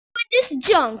This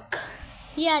junk.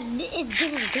 Yeah,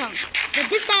 this is junk. But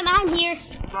this time I'm here.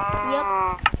 Yep.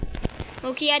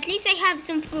 Okay, at least I have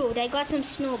some food. I got some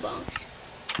snowballs.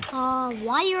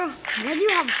 Why do you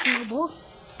have snowballs?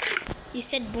 You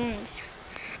said bones.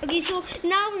 Okay, so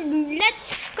now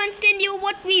let's continue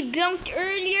what we built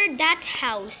earlier, that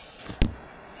house.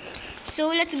 So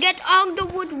let's get all the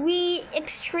wood we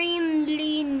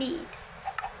extremely need.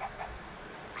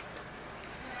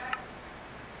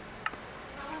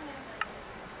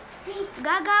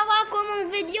 Gagawa ko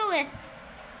ng video eh.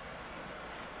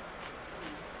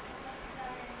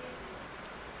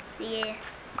 Yeah.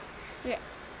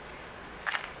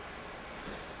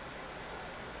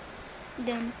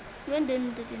 Dun. Dun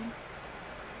dun dun dun.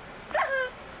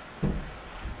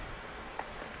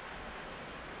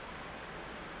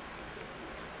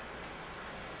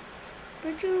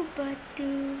 Badu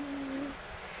badu.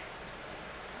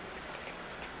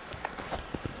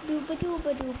 Badu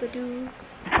badu badu.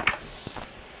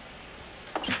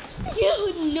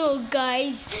 You know,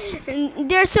 guys,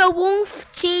 there's a wolf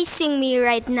chasing me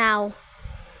right now.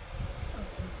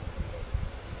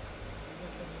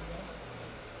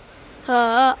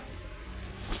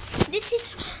 This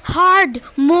is hard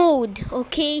mode,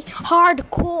 okay?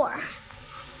 Hardcore.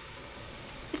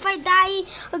 If I die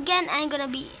again, I'm gonna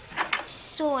be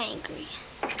so angry.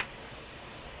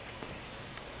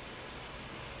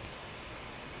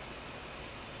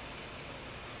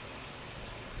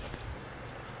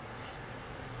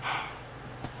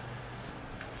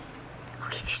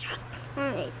 Okay, just run.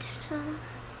 Alright, so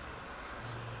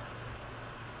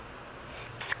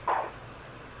let's go.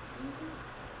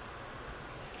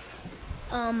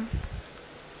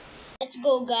 Let's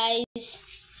go, guys.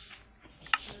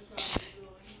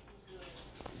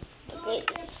 Okay.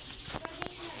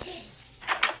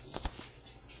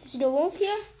 Is the wolf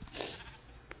here?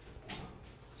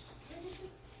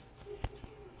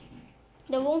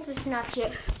 The wolf is not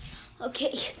here.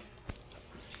 Okay.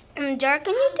 Jar,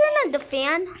 can you turn on the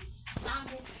fan?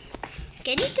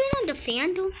 Can you turn on the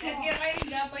fan, too?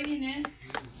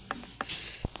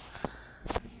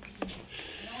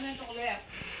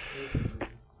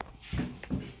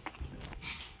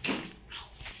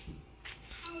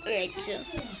 Alright, so.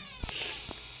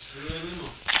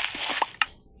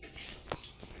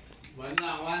 One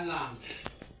lang.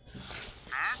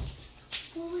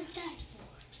 What was that?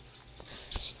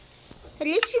 At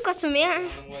least we got some air.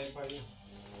 What?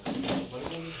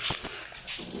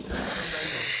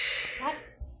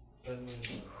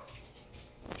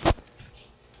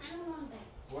 I don't want that.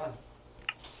 One.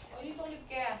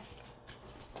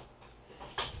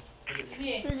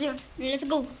 Let's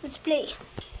go. Let's play.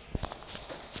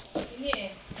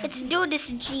 Let's do this,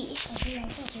 G.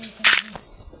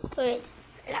 Alright,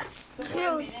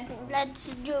 let's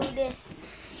do this.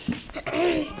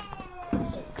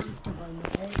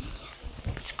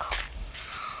 Let's go.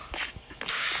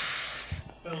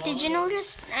 Did you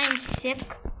notice I'm sick?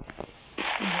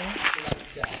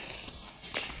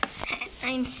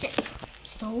 I'm sick.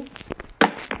 So?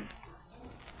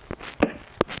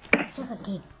 This is a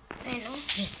game. I know.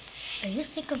 Are you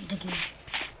sick of the game?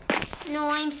 No,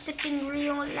 I'm sick in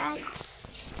real life.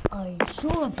 Are you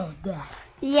sure about that?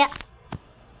 Yeah.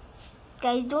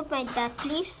 Guys, don't mind that,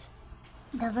 please.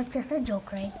 That was just a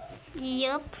joke, right?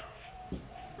 Yup.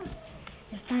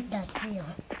 It's not that real.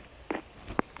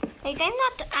 Like, I'm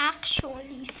not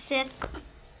actually sick.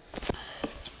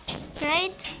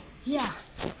 Right? Yeah.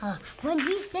 When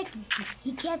he's sick,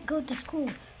 he can't go to school.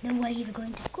 Then why he's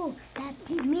going to school? That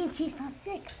means he's not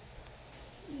sick.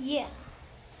 Yeah.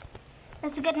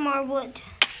 Let's get more wood.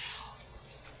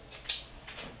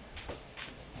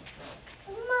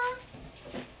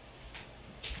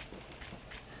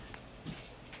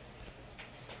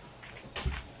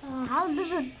 How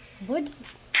does it? What did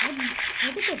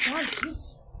the dog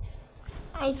chase?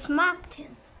 I smacked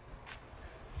him.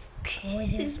 Why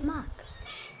did you smack?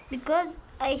 Because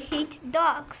I hate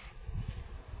dogs.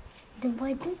 Then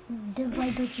why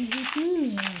don't you hate me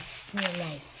in real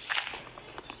life?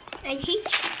 I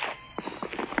hate you.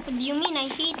 What do you mean I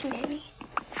hate Mary?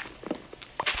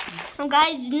 Oh,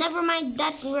 guys, never mind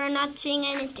that. We're not saying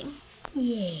anything.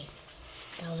 Yeah.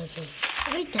 That was just...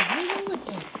 Wait, I know what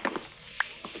that.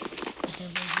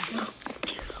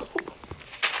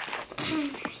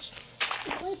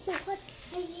 Wait, so what?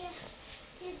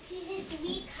 This is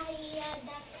weak,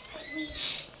 that's weak.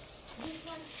 This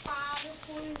one's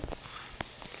powerful.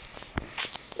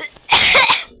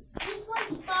 This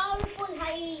one's powerful,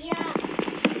 Hiya.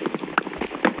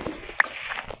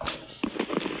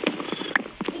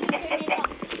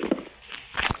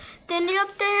 Turn it up,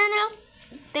 turn it up.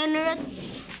 Turn it up,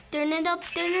 turn it up,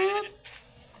 turn it up.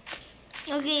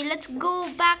 Okay, let's go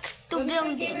back to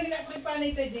building. May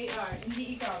panay tayo, JR.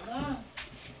 Hindi ikaw, no?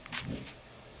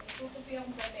 Tutupi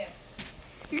akong gamit.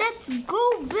 Let's go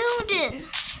building.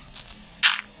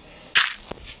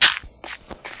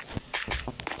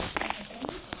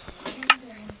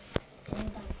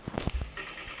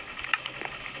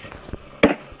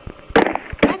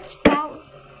 That's power.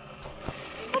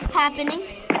 What's happening?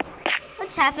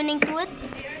 What's happening to it?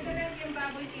 Yung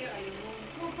baboy tiyo, ayun.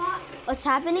 What's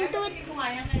happening to it? Hindi ko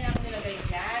kaya ako nilagay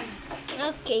dyan.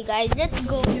 Okay, guys, let's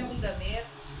go. Tutupi akong gamit.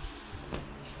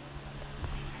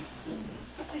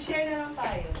 Share na lang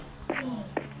tayo.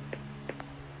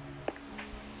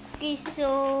 Okay, so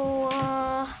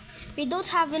we don't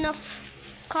have enough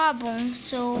carbon,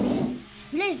 so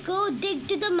Let's go dig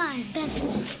to the mine.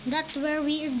 That's where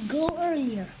we go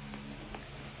earlier.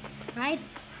 Right?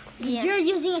 yeah. You're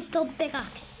using a stone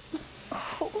pickaxe.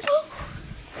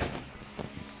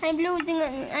 I'm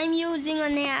using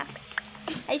an axe.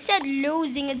 I said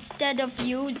losing instead of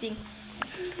using.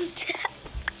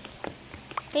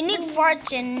 I need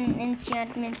fortune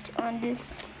enchantment on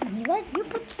this. What? You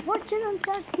put fortune on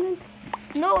enchantment?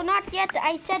 No, not yet.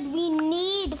 I said we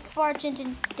need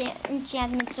fortune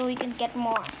enchantment so we can get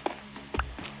more.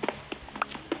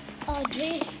 Oh,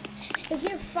 Dre, if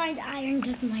you find iron,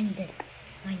 just mine it.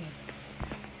 Mine it.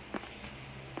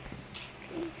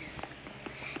 Please.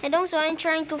 And also, I'm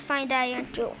trying to find iron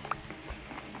too.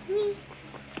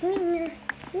 Wiener.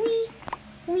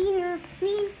 Wiener.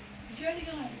 Share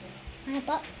ka nga. Ano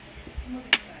pa?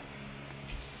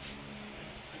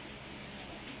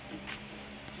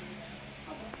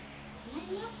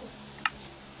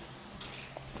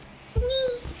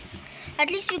 At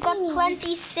least we got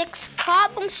 26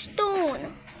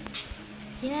 cobblestone.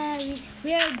 Yeah,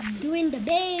 we are doing the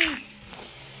base.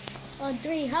 Oh,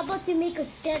 Dre, how about you make a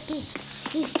staircase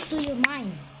to your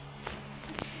mine?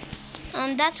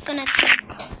 That's gonna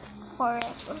take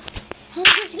forever. I'm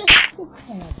just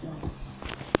gonna...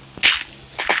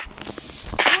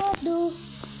 do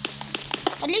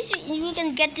At least we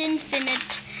can get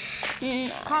infinite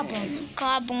cobble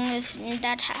if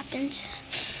that happens.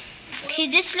 Okay,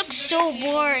 this looks so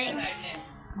boring.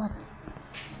 what?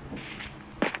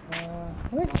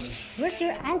 Where's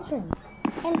your entrance?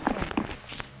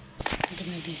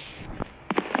 Gonna be.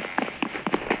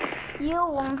 You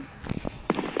won't.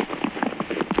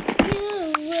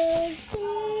 You will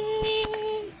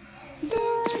see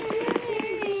that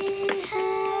We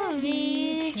have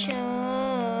each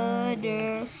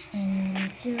other. and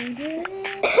each other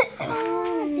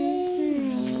all day.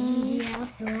 In the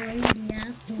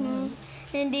afternoon,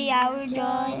 In the hour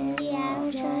joy. in the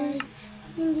afternoon,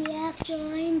 in the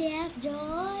afternoon, in the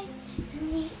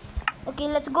afternoon. Okay,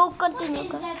 let's go continue.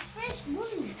 that fresh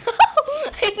moon?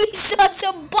 We saw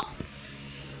some ball.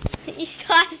 We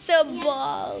saw some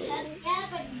ball. In the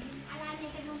afternoon,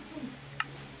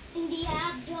 in the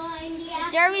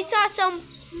afternoon, Jerry saw some.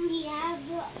 in the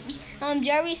afternoon.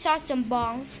 Jerry saw some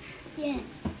balls. Yeah.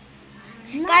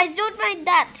 Guys, don't mind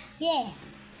that. Yeah.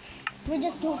 We're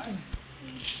just joking.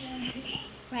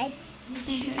 Right?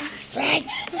 Right.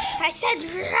 I said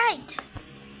right.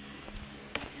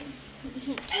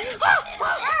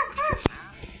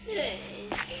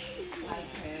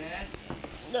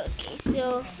 Okay,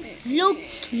 so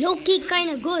Loki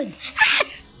kinda good.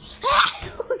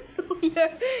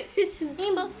 It's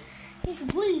He's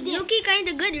bullied. Loki kind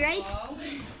of good, right?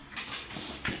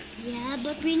 Yeah,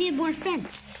 but we need more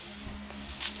fence.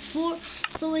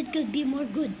 So it could be more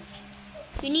good.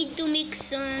 We need to make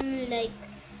some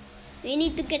we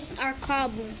need to get our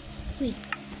cobble. Wait.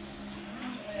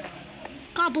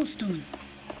 Cobblestone.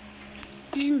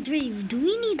 And Dre, do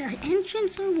we need an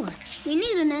entrance or what? We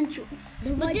need an entrance.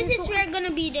 Then But why this does is the- where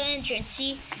gonna be the entrance,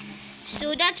 see?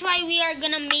 So that's why we are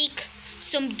gonna make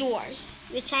some doors,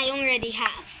 which I already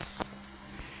have.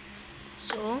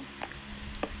 So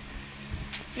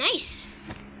nice.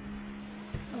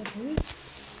 Okay.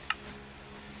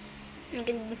 You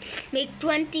can make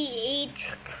 28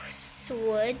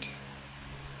 wood.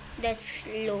 That's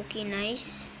low-key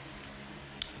nice.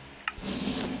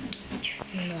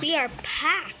 We are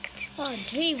packed. Oh,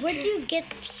 Dre, where do you get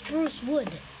spruce wood?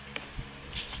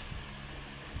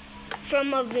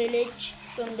 From a village.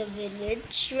 From the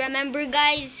village. Remember,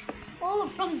 guys? Oh,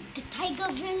 from the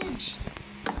Taiga village.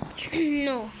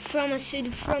 No, from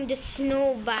the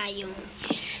snow biome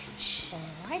village.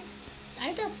 Alright.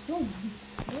 I thought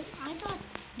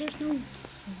there's no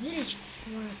village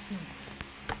for a snow.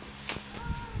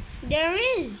 There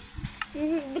is.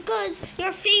 Because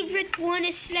your favorite one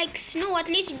is like snow. At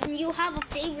least you have a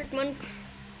favorite one.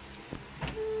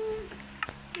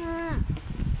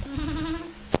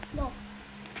 No.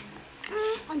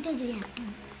 Until the end.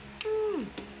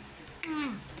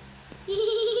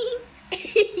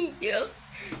 Yeah.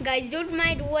 Guys, don't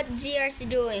mind what GR's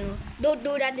doing. Don't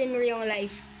do that in real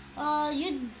life.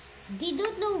 They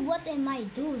don't know what am I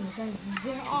doing because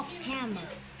we're off camera.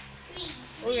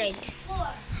 Alright.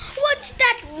 What's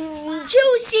that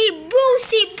juicy,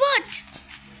 boozy butt?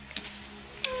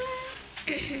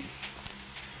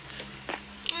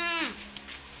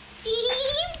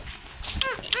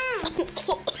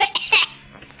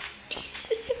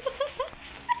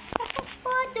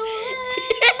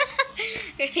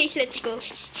 Okay, let's go.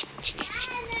 It's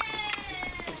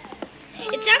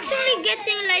actually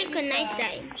getting like a night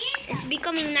time. It's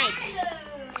becoming night.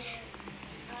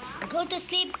 Go to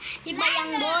sleep, you my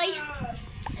young boy.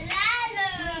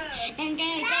 And can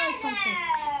I tell you something?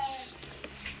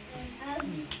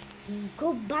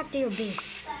 Go back to your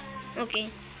base.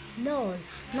 Okay. No,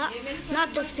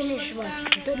 not the finished one.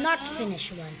 The not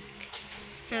finished one.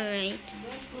 Alright.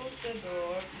 Close the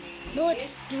door, please. No,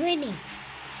 it's raining.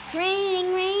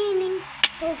 Raining.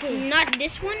 Okay. Not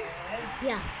this one?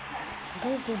 Yeah.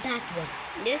 Go to that one.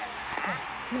 This?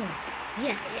 No.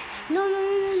 Yeah. No.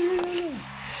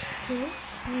 See?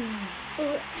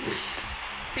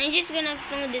 I'm just gonna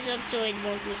phone this up so it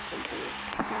won't look complete.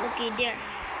 Okay, there.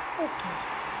 Okay.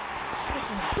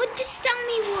 But just tell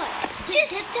me what?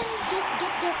 Just get the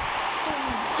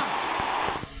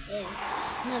axe. Yeah.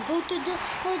 Now go to the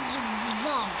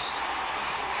logs.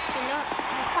 The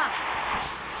top.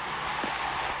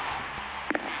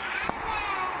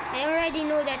 I already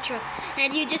know that truck.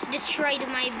 And you just destroyed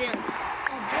my build.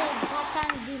 That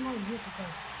can be more beautiful.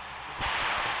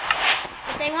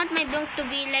 But I want my build to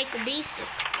be like basic.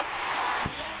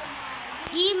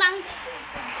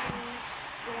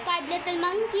 Five little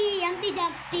monkey, Humpty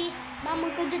Dumpty. Mama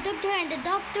ko the doctor and the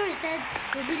doctor said,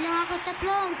 bibilang ako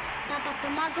tatlong. Dapat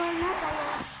tumagal na tayo.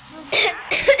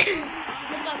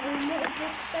 Magkagumuupo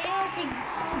kayo.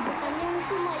 Subukan niyong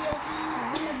tumayo.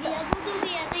 Binabiya ko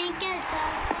tuwi at yung kesta.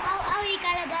 Aw,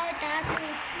 ikalagaw tayo.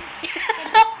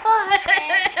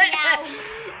 Yaw.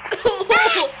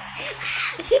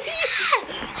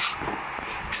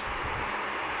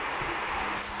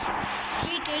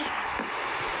 JK.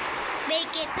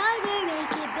 Make it harder,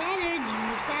 make it better, do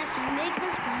it faster, makes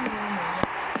us stronger.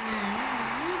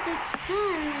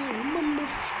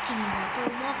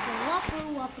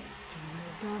 Whopper.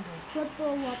 Double,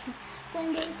 triple whopper.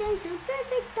 Sunday days are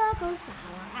perfect tacos.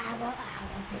 I want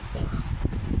to stay.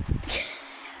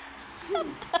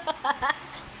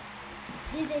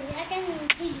 I can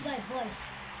change my voice.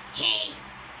 Hey.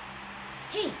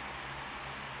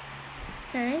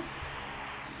 Huh?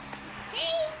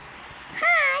 Hey.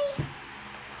 Hi!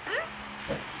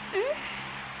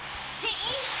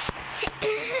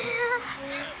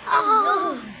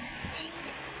 Oh!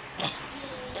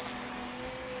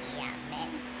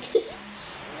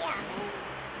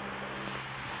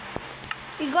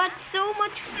 We got so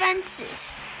much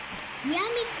fences.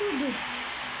 Yummy kudu.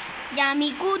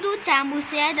 Yami kudu camu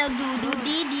seda dudu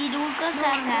di du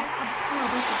kakaka.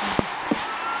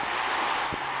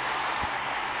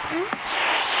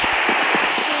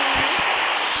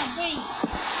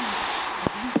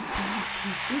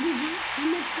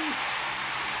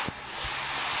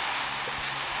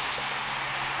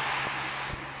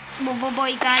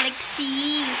 Boboiboy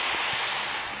Galaxy.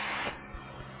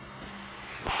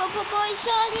 Boboiboy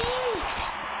Sonic.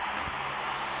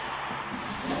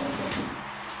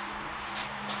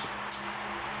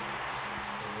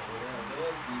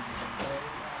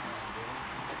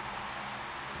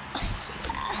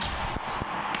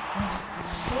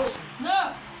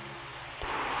 No!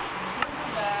 Don't do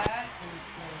that.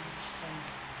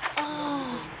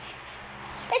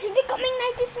 It's becoming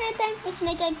night. It's nighttime. It's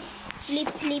nighttime. Sleep.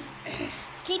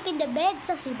 Sleep in the bed,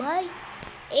 sassy boy.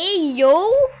 Hey,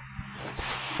 yo.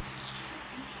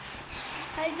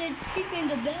 I said sleep in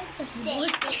the bed, sassy boy.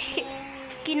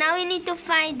 Okay, now we need to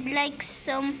find like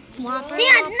some. Whopper. See,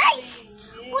 nice.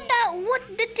 What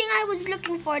the thing I was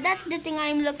looking for? That's the thing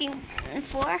I'm looking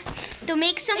for to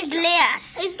make some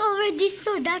glass. It's already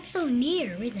that's so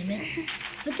near. Wait a minute.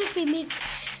 What if we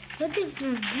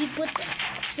put a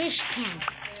fish tank?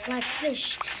 Like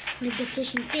fish. Like the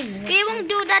fishing thing. We won't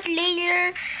do that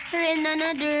later in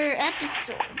another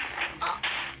episode.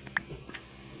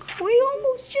 We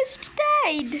almost just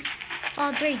died.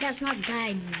 Oh, great. That's not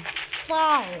died.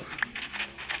 Fall.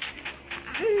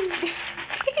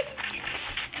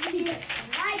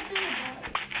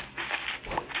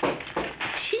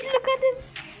 See, look at him.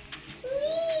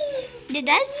 Did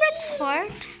that Fred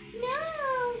fart? No.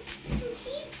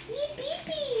 He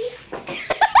pee-pee.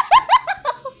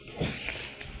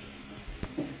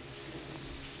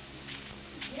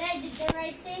 did the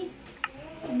right thing?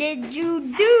 Did you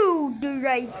do the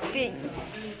right thing?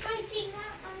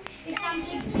 It's time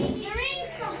to break the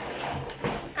rings.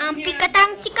 Ang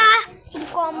pikatang chika,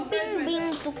 komping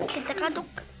bing tuk kita katuk.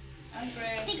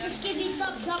 Take your skibidi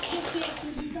dub dub, yes,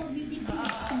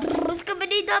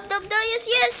 Skibidi dub dub dub, yes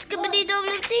yes. Skibidi dub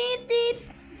dub deep deep.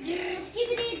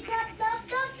 skibidi dub dub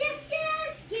dub, yes,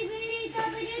 yes. Skibidi dub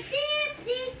dub deep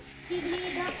deep. Skibidi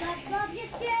dub dub dub,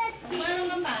 yes, yes.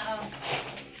 Ano mama? Oh.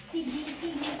 Skibidi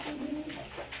skibidi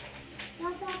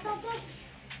dub dub dub dub.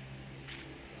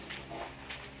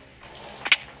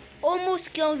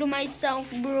 Almost killed myself,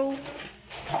 bro.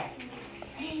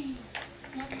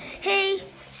 Hey,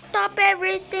 stop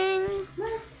everything. Who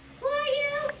are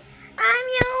you? I'm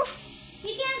you.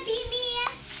 You can't beat me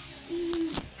yet.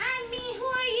 I'm me. Who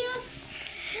are you?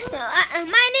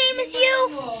 My name is you.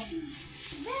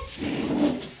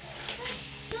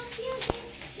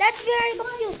 That's very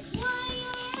confusing. Why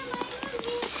am I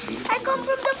you? I come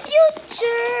from the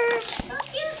future. The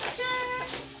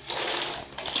future.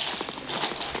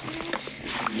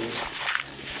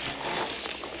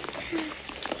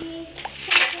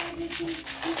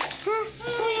 Huh? Who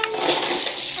are you?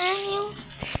 I'm you.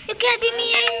 You can't be me.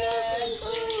 I'm you.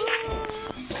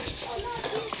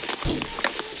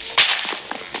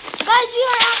 Guys, we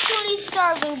are actually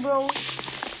starving, bro.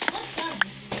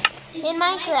 In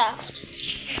Minecraft.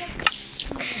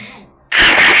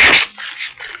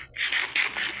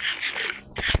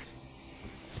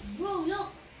 Bro, look.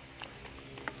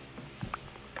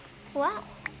 Wow.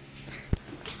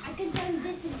 I can turn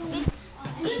this into.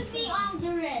 Give me all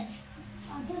the red.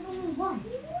 There's only one.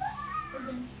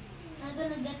 I'm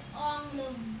gonna get all of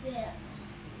them.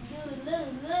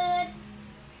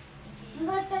 I'm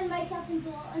gonna turn myself into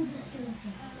an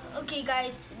endoskeleton. Okay,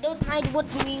 guys, don't mind what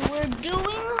we were doing.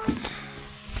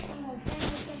 I'm gonna turn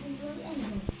myself into an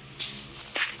ender.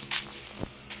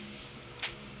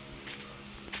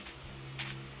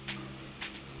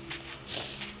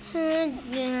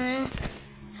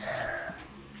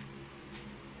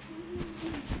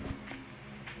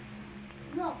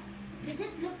 Look, does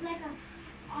it look like a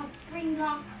spring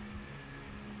lock?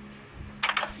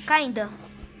 Kinda.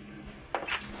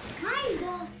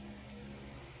 Kinda.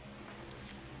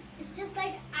 It's just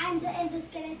like I'm the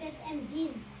endoskeleton and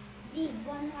these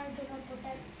one are gonna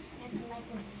protect and like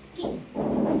a skin.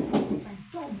 If I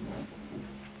don't.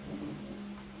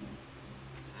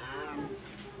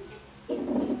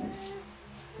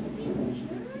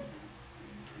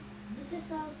 This is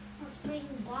how a spring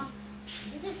block.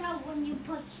 This is how when you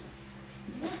punch.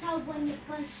 This is how when you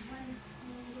punch when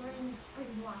you're in a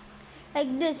spring block.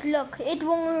 Like this, look, it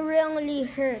won't really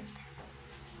hurt.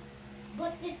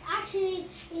 But it actually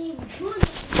is good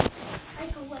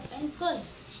like a weapon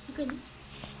because you can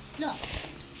look.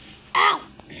 Ow!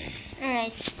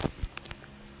 Alright.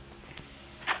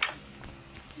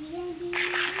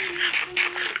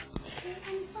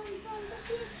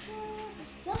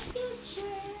 The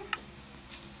future.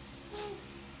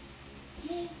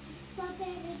 Hey, stop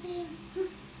everything. Who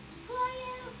are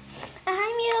you?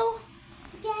 I'm you.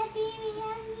 Can't be me,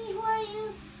 I'm me. Who are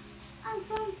you? I'm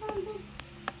from the.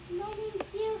 My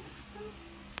name's you.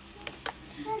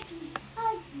 That's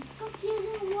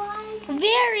confusing. Why?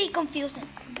 Very confusing.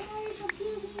 Very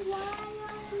confusing. Why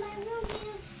am I with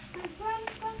you?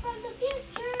 I'm from the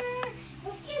future.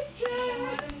 The future.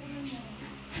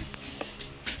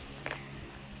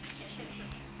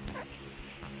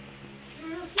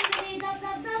 Skibidi dub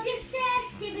dub dub, yes yes.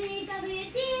 Skibidi dub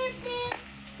dip dip.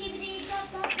 Skibidi dub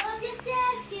dub dub, yes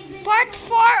yes. Skibidi. Part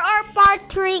 4 or part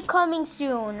 3 coming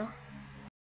soon.